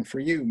working for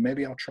you.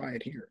 Maybe I'll try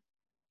it here.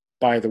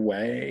 By the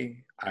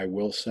way, I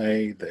will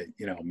say that,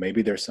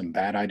 maybe there's some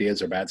bad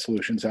ideas or bad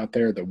solutions out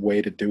there. The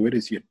way to do it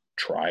is you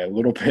try a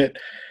little bit.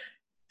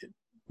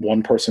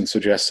 One person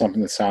suggests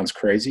something that sounds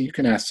crazy. You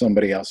can ask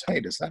somebody else, hey,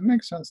 does that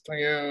make sense to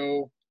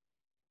you?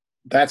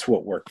 That's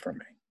what worked for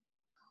me.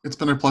 It's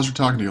been a pleasure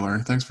talking to you,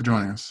 Larry. Thanks for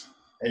joining us.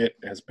 It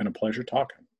has been a pleasure talking.